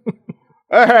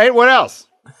 All right. What else?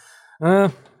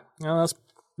 No,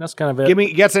 that's kind of it.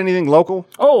 You got anything local?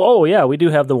 Oh, yeah, we do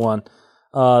have the one.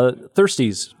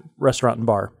 Thirsty's Restaurant and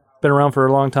Bar. Been around for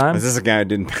a long time. Is this a guy who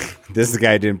didn't? This is the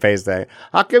guy who didn't pay his tax.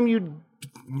 How come you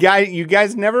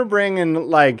guys never bring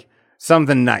in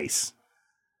something nice?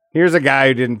 Here's a guy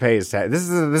who didn't pay his tax. This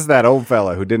is that old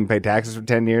fella who didn't pay taxes for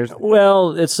 10 years.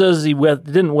 Well, it says he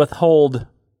didn't withhold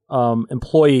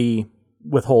employee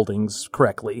withholdings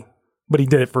correctly, but he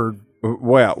did it for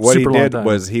what he did time.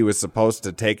 was he was supposed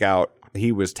to take out.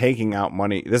 He was taking out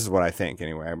money. This is what I think,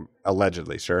 anyway.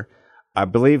 Allegedly, sure. I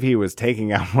believe he was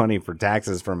taking out money for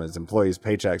taxes from his employees'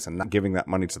 paychecks and not giving that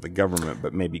money to the government,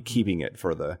 but maybe keeping it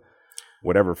for the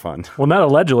whatever fund. Well, not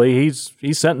allegedly. He's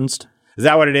sentenced. Is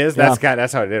that what it is? Yeah.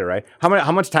 That's how it did it, right?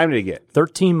 How much time did he get?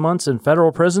 13 months in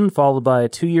federal prison, followed by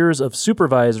 2 years of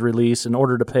supervised release in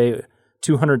order to pay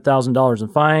 $200,000 in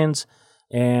fines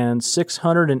and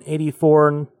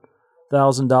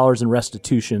 $684,000 in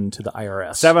restitution to the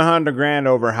IRS. $700,000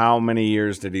 over how many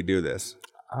years did he do this?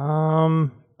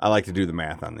 I like to do the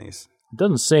math on these. It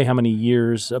doesn't say how many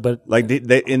years, but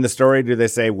in the story, do they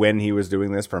say when he was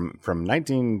doing this from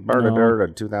 19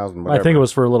 to 2000? Whatever? I think it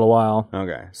was for a little while.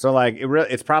 Okay, so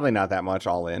it's probably not that much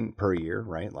all in per year,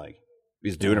 right? Like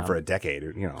he's doing it for a decade.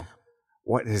 You know,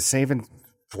 what is saving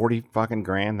 40 fucking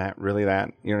grand? That you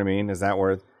know what I mean? Is that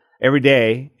worth every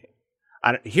day?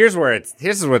 This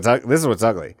is what's ugly. This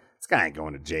guy ain't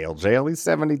going to jail. He's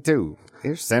 72.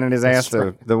 They're sending his ass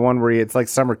to the one where it's like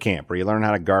summer camp where you learn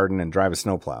how to garden and drive a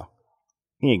snowplow.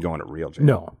 He ain't going to real jail.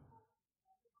 No.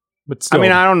 But still. I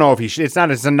mean, I don't know if he should. It's a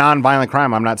non-violent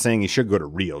crime. I'm not saying he should go to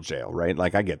real jail, right?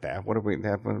 Like, I get that. What if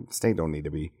the state don't need to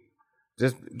be?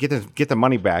 Just get the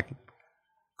money back.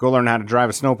 Go learn how to drive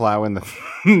a snowplow in the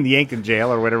Yankton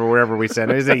jail or whatever, wherever we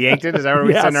send it. Is it Yankton? Is that where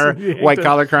we send our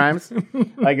white-collar crimes?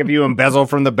 Like, if you embezzle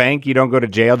from the bank, you don't go to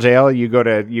jail. You go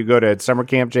to summer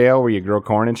camp jail where you grow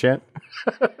corn and shit.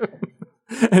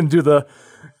 And do the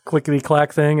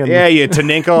clickety-clack thing. And yeah, you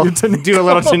toninkle. Do a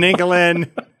little toninkling.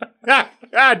 Do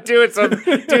some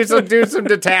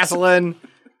detasseling.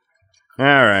 All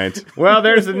right. Well,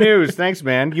 there's the news. Thanks,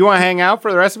 man. You want to hang out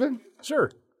for the rest of it? Sure.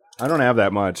 I don't have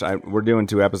that much. We're doing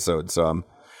 2 episodes, so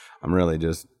I'm really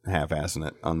just half-assing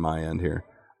it on my end here.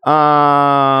 We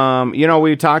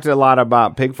talked a lot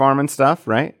about pig farming stuff,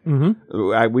 right?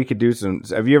 Mm-hmm. We could do some.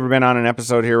 Have you ever been on an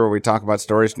episode here where we talk about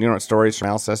stories? You know what stories from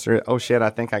Alcester? Oh shit!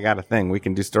 I think I got a thing. We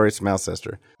can do stories from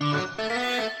Alcester.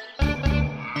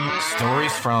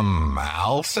 Stories from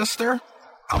Alcester?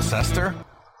 Alcester?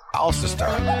 Alcester.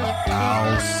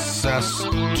 Alcester.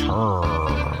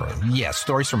 Yes,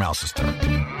 stories from Alcester.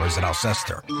 Or is it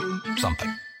Alcester? Something.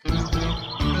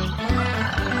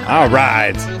 All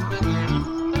right.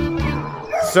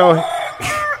 So,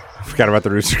 I forgot about the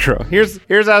Rooster Crow.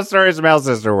 Here's how Stories from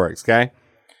Alcester works, okay?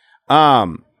 I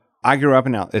grew up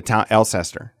in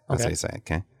Alcester. That's how you say it,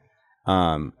 okay?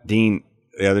 Dean,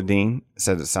 the other Dean,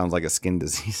 said it sounds like a skin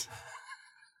disease.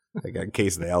 They got a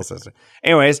case of the Alcester.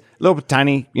 Anyways, little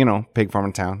tiny, pig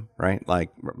farming town, right? Like,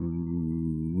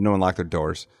 no one locked their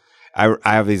doors. I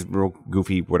have these real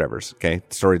goofy whatevers, okay?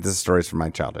 This is stories from my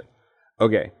childhood.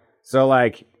 Okay, so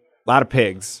a lot of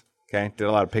pigs, okay? Did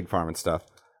a lot of pig farming stuff.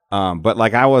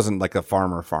 But I wasn't like a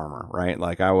farmer, right?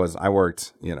 I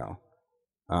worked,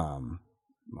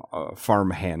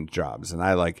 farm hand jobs, and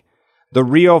the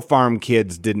real farm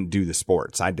kids didn't do the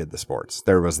sports. I did the sports.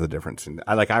 There was the difference.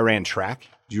 I ran track.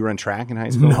 Did you run track in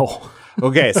high school? No.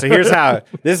 Okay, so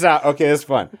this is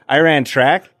fun. I ran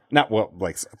track.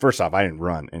 First off, I didn't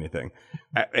run anything.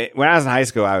 When I was in high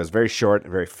school, I was very short,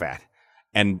 very fat,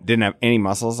 and didn't have any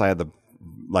muscles. I had the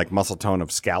muscle tone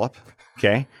of scallop.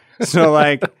 Okay.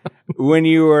 So when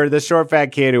you were the short fat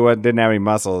kid who didn't have any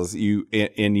muscles,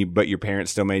 but your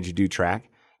parents still made you do track,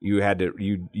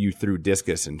 you threw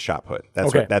discus and shot put.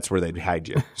 Okay. That's where they'd hide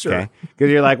you. Sure. Okay,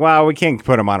 because you're like, well, we can't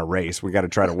put them on a race. We got to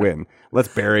try to win. Let's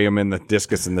bury them in the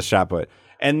discus and the shot put.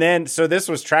 And then, so this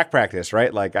was track practice,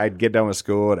 right? Like I'd get done with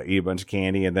school, I'd eat a bunch of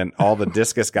candy, and then all the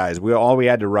discus guys, all we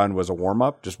had to run was a warm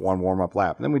up, just one warm up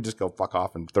lap. And then we'd just go fuck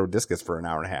off and throw discus for an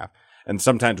hour and a half. And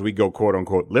sometimes we'd go quote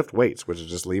unquote lift weights, which is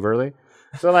just leave early.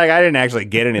 So like I didn't actually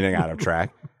get anything out of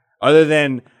track other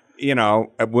than, you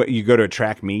know, you go to a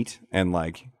track meet and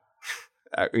like,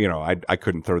 you know, I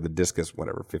couldn't throw the discus,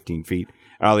 whatever, 15 feet.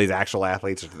 And all these actual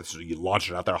athletes, you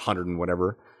launch it out there 100 and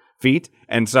whatever feet.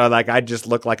 And so like I just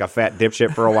looked like a fat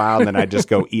dipshit for a while, and then I'd just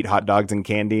go eat hot dogs and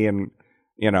candy, and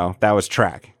you know, that was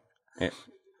track. I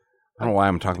don't know why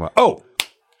I'm talking about. Oh,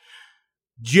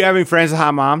 do you have any friends with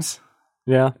hot moms?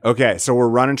 Yeah. Okay, so we're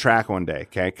running track one day,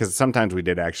 okay? Because sometimes we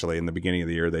did actually in the beginning of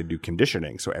the year, they do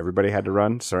conditioning, so everybody had to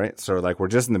run. So right, so like we're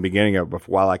just in the beginning of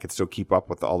while I could still keep up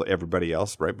with everybody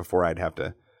else, right before I'd have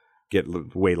to get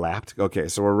way lapped. Okay,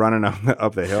 so we're running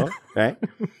up the hill, right?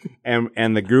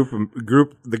 and the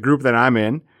group that I'm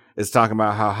in is talking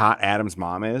about how hot Adam's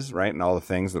mom is, right? And all the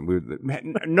things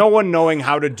that no one knowing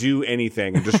how to do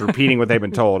anything and just repeating what they've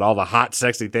been told, all the hot,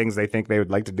 sexy things they think they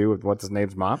would like to do with what's his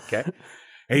name's mom, okay?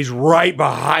 And he's right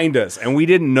behind us, and we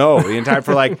didn't know the entire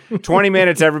for like 20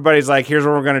 minutes. Everybody's like, "Here's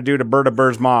what we're gonna do to Berta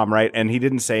Burr's mom," right? And he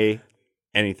didn't say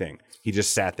anything. He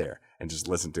just sat there and just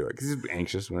listened to it because he's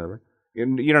anxious, whatever.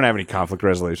 You don't have any conflict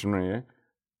resolution, right?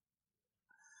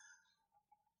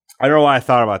 I don't know why I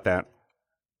thought about that.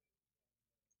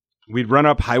 We'd run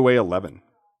up Highway 11.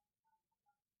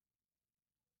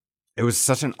 It was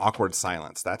such an awkward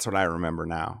silence. That's what I remember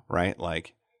now, right?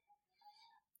 Like,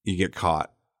 you get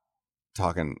caught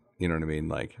talking, you know what I mean?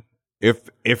 Like,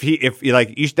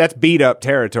 that's beat up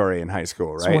territory in high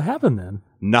school, right? So what happened then?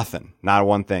 Nothing. Not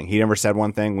one thing. He never said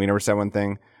one thing. We never said one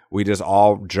thing. We just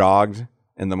all jogged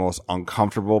in the most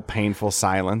uncomfortable, painful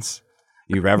silence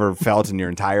you've ever felt in your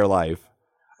entire life.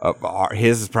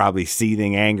 His is probably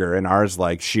seething anger, and ours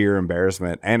like sheer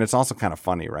embarrassment. And it's also kind of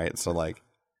funny, right? So like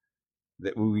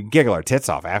we giggle our tits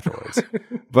off afterwards,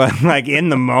 but like in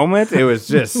the moment, it was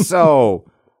just so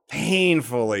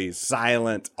painfully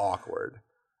silent, awkward.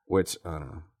 Which I don't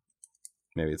know.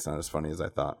 Maybe it's not as funny as I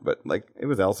thought, but like it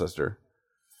was Elsister.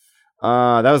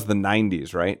 That was the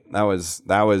 90s, right? That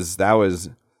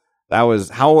was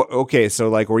how, okay, so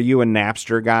like, were you a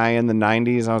Napster guy in the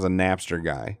 90s? I was a Napster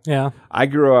guy. Yeah. I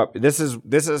grew up, this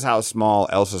is how small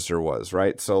Elsister was,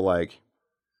 right? So like,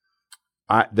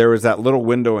 there was that little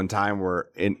window in time where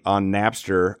on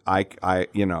Napster,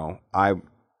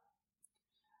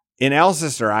 in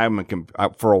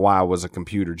Elsister, for a while was a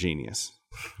computer genius.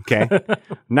 Okay.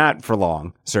 Not for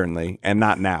long, certainly, and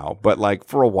not now, but like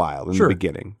for a while in the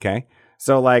beginning. Okay.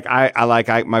 So like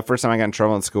my first time I got in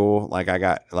trouble in school, like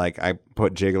I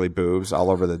put jiggly boobs all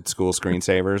over the school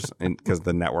screensavers because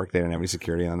the network, they didn't have any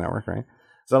security on the network, right?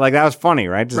 So like that was funny,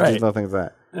 right? Just little things like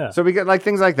that. Yeah. So we get like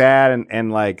things like that,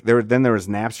 and like there was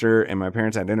Napster, and my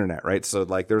parents had internet, right? So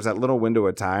like there was that little window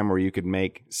of time where you could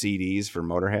make CDs for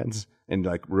Motorheads and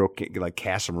like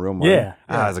cash some real money. Yeah.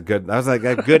 That was like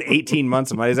a good 18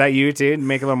 months of money. Is that you too?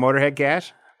 Make a little Motorhead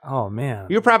cash? Oh man,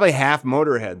 you're probably half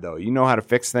Motorhead though. You know how to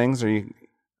fix things, or you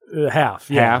half.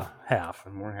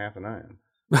 I'm more half than I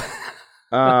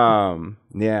am.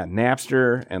 Yeah,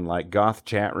 Napster and like goth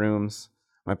chat rooms.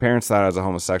 My parents thought I was a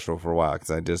homosexual for a while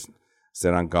because I just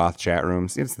sit on goth chat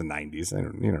rooms. It's the 90s. I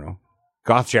don't know.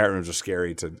 Goth chat rooms are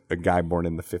scary to a guy born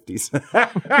in the 50s.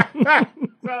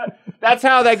 That's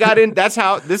how they got in.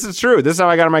 This is true. This is how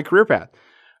I got on my career path.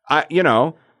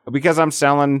 Because I'm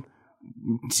selling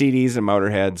CDs and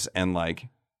Motorheads and like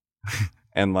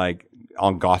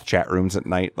on goth chat rooms at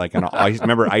night. Like,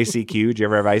 remember ICQ? Did you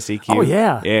ever have ICQ? Oh,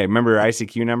 yeah. Yeah. Remember your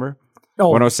ICQ number?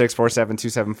 Oh.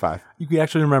 106-47275. You can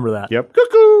actually remember that. Yep.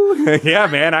 Cuckoo. Yeah,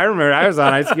 man. I remember. I was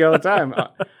on ICQ all the time.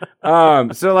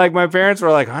 So like my parents were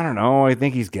like, I don't know. I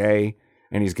think he's gay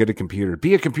and he's good at computer.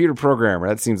 Be a computer programmer.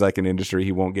 That seems like an industry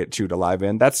he won't get chewed alive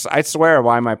in. I swear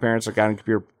why my parents got in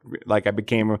computer. Like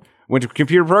went to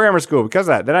computer programmer school because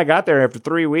of that. Then I got there after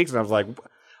 3 weeks and I was like,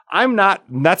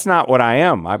 that's not what I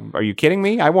am. Are you kidding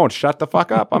me? I won't shut the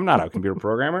fuck up. I'm not a computer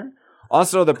programmer.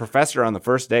 Also, the professor on the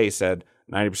first day said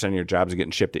 90% of your jobs are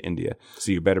getting shipped to India,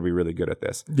 so you better be really good at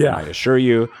this. Yeah. And I assure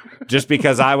you, just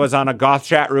because I was on a goth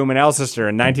chat room in Elsister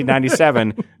in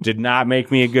 1997 did not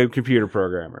make me a good computer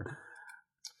programmer.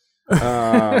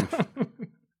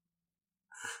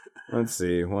 Let's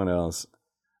see, what else?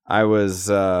 I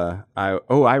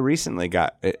recently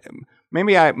got...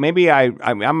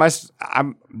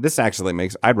 this actually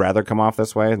makes, I'd rather come off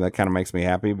this way. That kind of makes me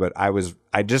happy, but I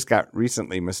just got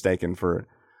recently mistaken for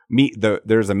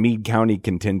there's a Meade County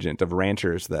contingent of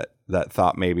ranchers that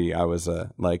thought maybe I was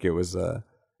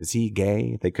is he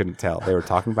gay? They couldn't tell. They were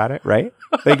talking about it, right?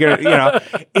 They could,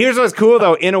 here's what's cool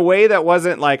though, in a way that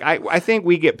wasn't like, I think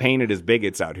we get painted as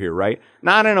bigots out here, right?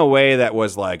 Not in a way that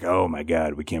was like, oh my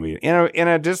God, we can't be, in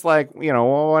a just like,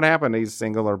 well, what happened? He's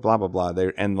single or blah, blah, blah.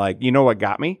 And like, you know what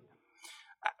got me?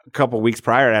 A couple weeks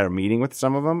prior, I had a meeting with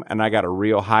some of them and I got a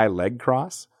real high leg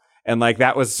cross. And like,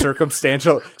 that was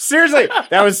circumstantial. Seriously,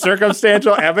 that was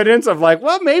circumstantial evidence of like,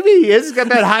 well, maybe he is got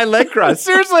that high leg cross.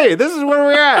 Seriously, this is where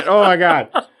we're at. Oh my God.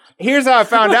 Here's how I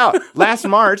found out. Last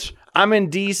March, I'm in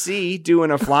D.C.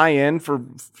 doing a fly-in for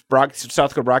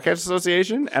South Dakota Broadcast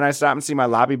Association, and I stop and see my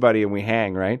lobby buddy, and we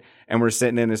hang, right? And we're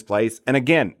sitting in his place. And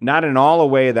again, not in all a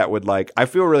way that would like, I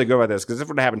feel really good about this, because if it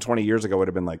would have happened 20 years ago, it would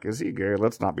have been like, is he gay?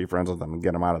 Let's not be friends with him and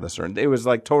get him out of this. It was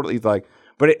like totally like,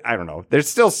 but I don't know. There's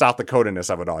still South Dakota-ness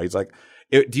of it all. He's like,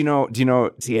 do you know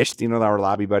Tish? Do you know our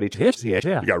lobby buddy Tish?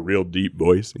 Yeah. He got a real deep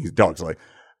voice. He talks like,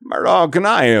 Murdoch, can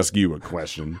I ask you a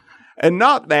question? And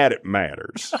not that it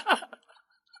matters.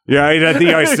 Yeah, I think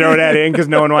I always throw that in because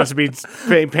no one wants to be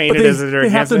painted as they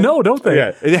have to know, don't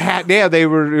they? Yeah, they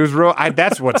were. It was real.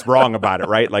 That's what's wrong about it,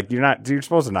 right? Like you're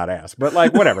supposed to not ask, but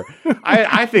like whatever.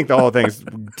 I think the whole thing's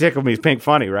tickle me pink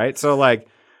funny, right? So like,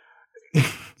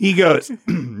 he goes,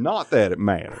 not that it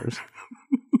matters.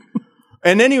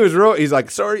 And then he's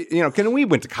like, sorry, we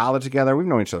went to college together. We've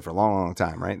known each other for a long, long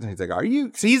time, right? And he's like, are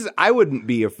you? So I wouldn't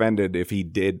be offended if he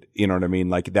did, you know what I mean?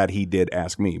 Like that he did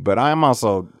ask me, but I'm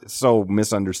also so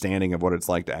misunderstanding of what it's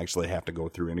like to actually have to go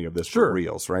through any of this for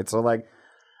reals, right? So like,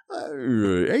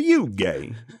 are you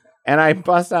gay? And I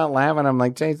bust out laughing. I'm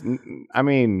like, Jason, I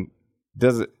mean,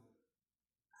 doesn't,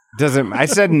 I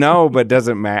said no, but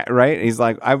doesn't matter, right? He's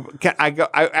like,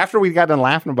 after we got done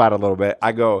laughing about it a little bit,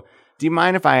 I go, do you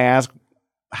mind if I ask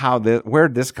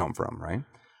where'd this come from, right?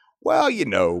 Well,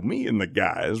 me and the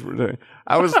guys,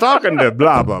 I was talking to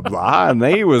blah, blah, blah, and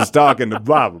they was talking to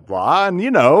blah, blah, blah, and,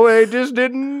 they just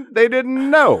didn't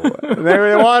know.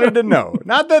 They wanted to know.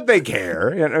 Not that they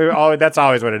care. That's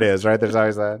always what it is, right? There's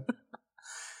always that.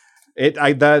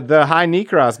 The high knee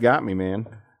cross got me, man.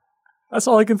 That's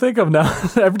all I can think of now.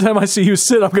 Every time I see you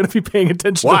sit, I'm going to be paying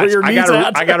attention to where your knees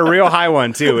at. I got a real high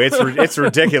one, too. It's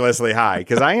ridiculously high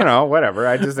because whatever.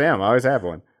 I just am. I always have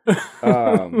one. What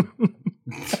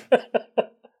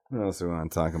else do we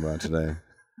want to talk about today?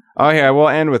 Oh, yeah, we'll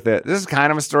end with it. This is kind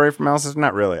of a story from Elsa's.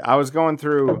 Not really. I was going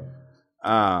through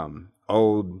did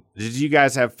you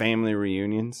guys have family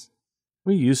reunions?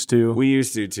 We used to. We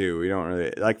used to, too. We don't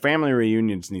really. Like, family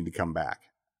reunions need to come back.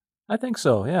 I think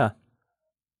so, yeah.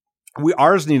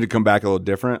 Ours need to come back a little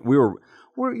different. We're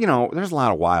there's a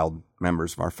lot of wild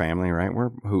members of our family, right?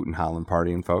 We're hooting, hollering,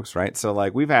 partying folks, right? So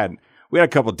like we had a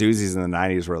couple doozies in the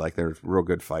 90s where like there's real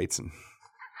good fights and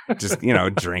just,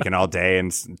 drinking all day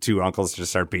and two uncles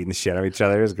just start beating the shit out of each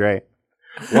other. It was great.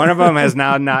 One of them is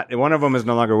no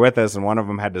longer with us, and one of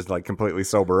them had to like completely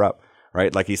sober up,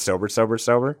 right? Like he's sober.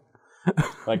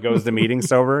 Like goes to meetings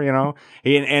sober,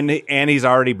 and he's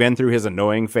already been through his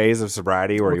annoying phase of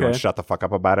sobriety where he won't shut the fuck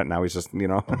up about it. Now he's just,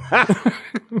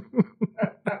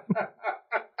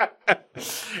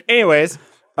 Anyways,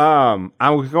 I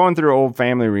was going through old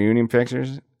family reunion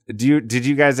pictures. Did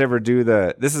you guys ever do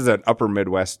this is an upper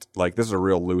Midwest, like this is a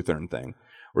real Lutheran thing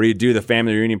where you do the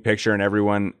family reunion picture and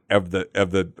everyone of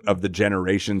the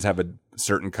generations have a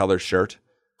certain color shirt?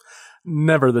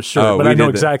 Never the shirt, but I know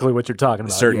exactly what you're talking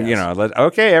about. Certain, yes.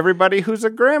 Okay, everybody who's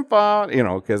a grandpa,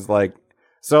 because like,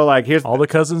 so like here's all the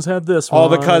cousins had this. All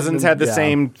the cousins had the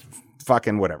same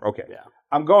fucking whatever. Okay, yeah.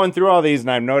 I'm going through all these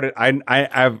and I've noted a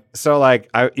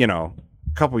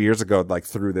couple years ago, like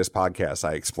through this podcast,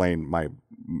 I explained my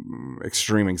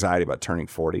extreme anxiety about turning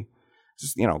 40.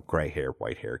 Just gray hair,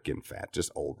 white hair, getting fat,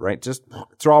 just old, right? Just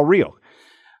it's all real.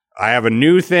 I have a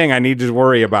new thing I need to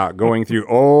worry about going through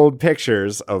old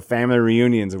pictures of family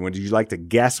reunions. And would you like to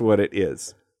guess what it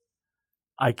is?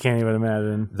 I can't even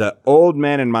imagine. The old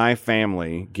men in my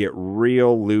family get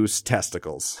real loose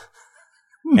testicles.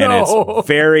 No. And it's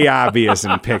very obvious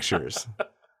in pictures.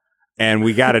 And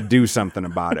we got to do something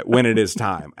about it when it is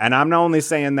time. And I'm not only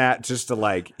saying that just to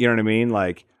like, you know what I mean?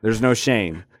 Like, there's no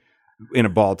shame in a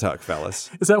ball tuck, fellas.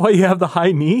 Is that why you have the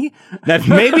high knee? That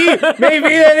maybe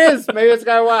that is. Maybe it's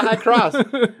got a high cross.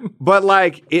 But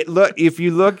like if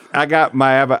you look,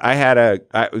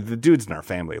 the dudes in our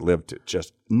family lived to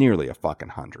just nearly a fucking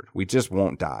 100. We just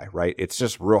won't die, right? It's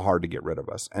just real hard to get rid of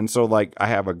us. And so like I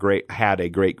had a great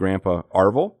grandpa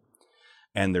Arvel,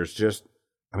 and there's just,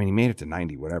 he made it to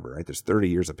 90, whatever, right? There's 30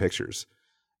 years of pictures,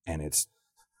 and it's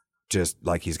just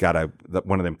like he's got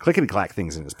one of them clickety clack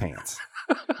things in his pants.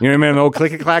 You know what I mean? Old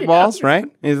clickety clack balls, right?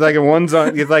 He's like one's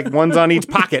on each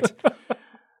pocket.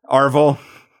 Arvel.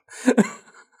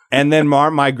 And then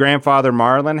my grandfather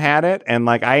Marlon had it, and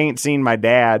like I ain't seen my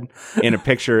dad in a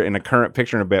current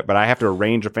picture in a bit, but I have to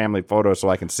arrange a family photo so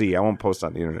I can see. I won't post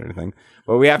on the internet or anything.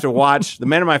 But we have to watch, the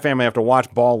men in my family have to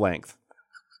watch ball length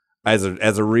as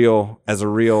a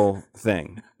real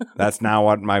thing. That's now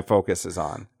what my focus is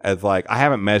on. As like I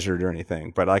haven't measured or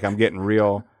anything, but like I'm getting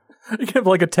real. You can have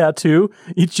like a tattoo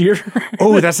each year.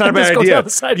 Oh, that's not a bad idea.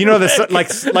 You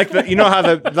know how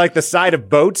the side of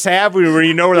boats have where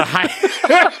you know where the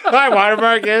high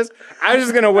watermark is. I was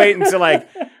just gonna wait until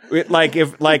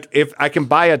if I can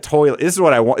buy a toilet. This is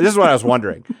what I want. This is what I was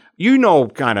wondering. You know,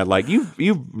 kind of like have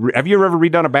you ever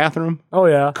redone a bathroom? Oh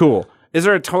yeah, cool. Is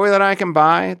there a toilet I can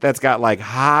buy that's got like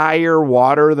higher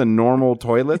water than normal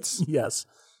toilets? Yes.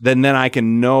 Then I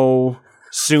can know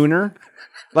sooner.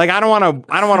 Like I don't want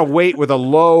to wait with a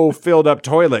low filled up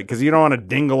toilet because you don't want to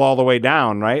dingle all the way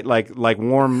down, right? Like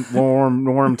warm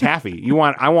taffy.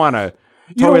 I want a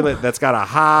toilet that's got a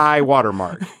high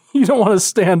watermark. You don't want to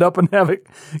stand up and have it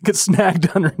get snagged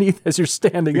underneath as you're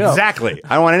standing up. Exactly.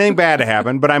 I don't want anything bad to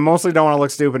happen, but I mostly don't want to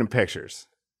look stupid in pictures.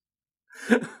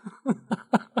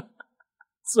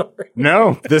 Sorry.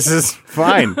 No, this is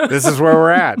fine. This is where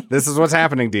we're at. This is what's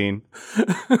happening, Dean.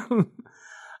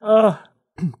 All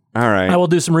right. I will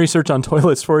do some research on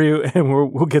toilets for you, and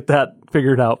we'll get that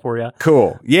figured out for you.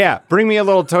 Cool. Yeah. Bring me a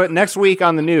little toilet. Next week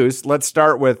on the news, let's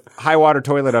start with high water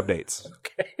toilet updates.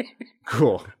 Okay.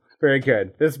 Cool. Very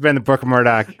good. This has been the Book of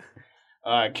Murdoch.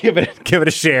 Give it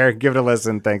a share. Give it a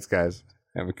listen. Thanks, guys.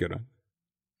 Have a good one.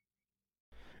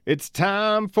 It's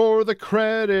time for the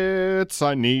credits.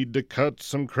 I need to cut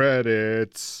some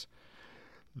credits.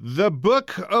 The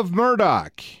Book of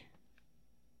Murdoch.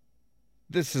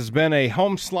 This has been a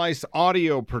Home Slice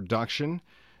audio production.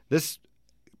 This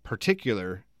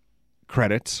particular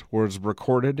credits was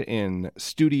recorded in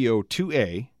Studio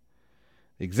 2A.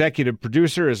 Executive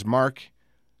producer is Mark.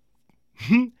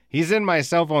 He's in my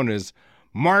cell phone as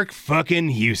Mark fucking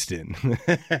Houston.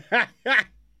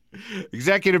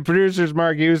 Executive producer is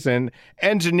Mark Houston.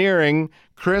 Engineering,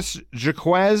 Chris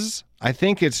Jaquez. I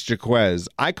think it's Jaquez.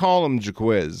 I call him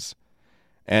Jaquiz.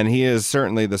 And he is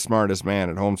certainly the smartest man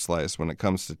at Home Slice when it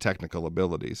comes to technical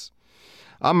abilities.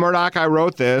 I'm Murdoch. I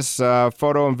wrote this.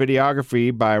 Photo and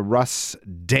videography by Russ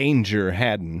Danger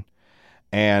Haddon.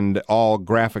 And all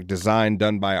graphic design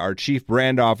done by our chief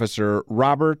brand officer,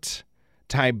 Robert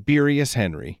Tiberius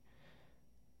Henry.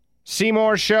 See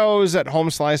more shows at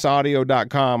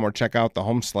homesliceaudio.com or check out the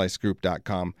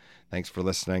homeslicegroup.com. Thanks for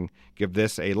listening. Give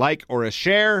this a like or a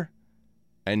share,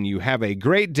 and you have a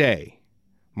great day.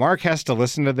 Mark has to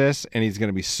listen to this, and he's going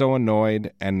to be so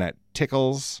annoyed, and that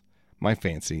tickles my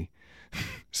fancy.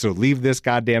 So leave this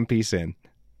goddamn piece in.